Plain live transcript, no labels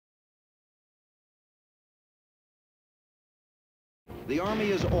The Army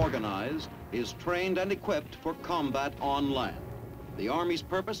is organized, is trained and equipped for combat on land. The Army's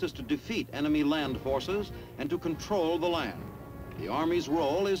purpose is to defeat enemy land forces and to control the land. The Army's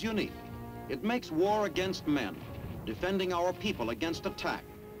role is unique. It makes war against men, defending our people against attack,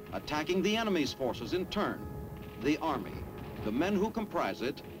 attacking the enemy's forces in turn. The Army, the men who comprise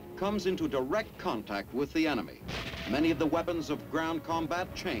it, comes into direct contact with the enemy. Many of the weapons of ground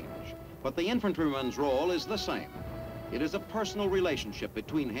combat change, but the infantryman's role is the same. It is a personal relationship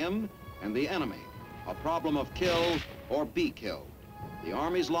between him and the enemy, a problem of kill or be killed. The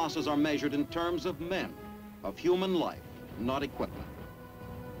Army's losses are measured in terms of men, of human life, not equipment.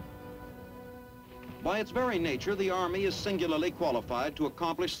 By its very nature, the Army is singularly qualified to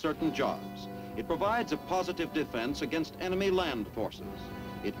accomplish certain jobs. It provides a positive defense against enemy land forces.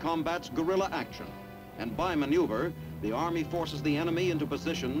 It combats guerrilla action, and by maneuver, the Army forces the enemy into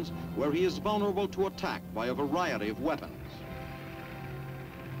positions where he is vulnerable to attack by a variety of weapons.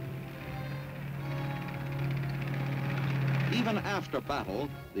 Even after battle,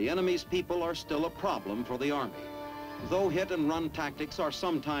 the enemy's people are still a problem for the Army. Though hit-and-run tactics are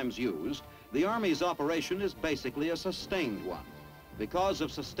sometimes used, the Army's operation is basically a sustained one. Because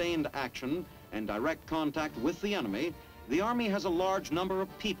of sustained action and direct contact with the enemy, the Army has a large number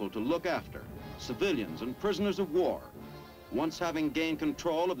of people to look after, civilians and prisoners of war. Once having gained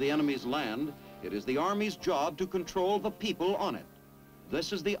control of the enemy's land, it is the Army's job to control the people on it.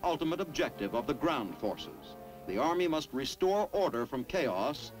 This is the ultimate objective of the ground forces. The Army must restore order from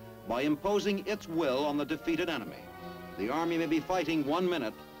chaos by imposing its will on the defeated enemy. The Army may be fighting 1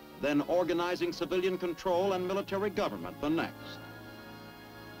 minute, then organizing civilian control and military government the next.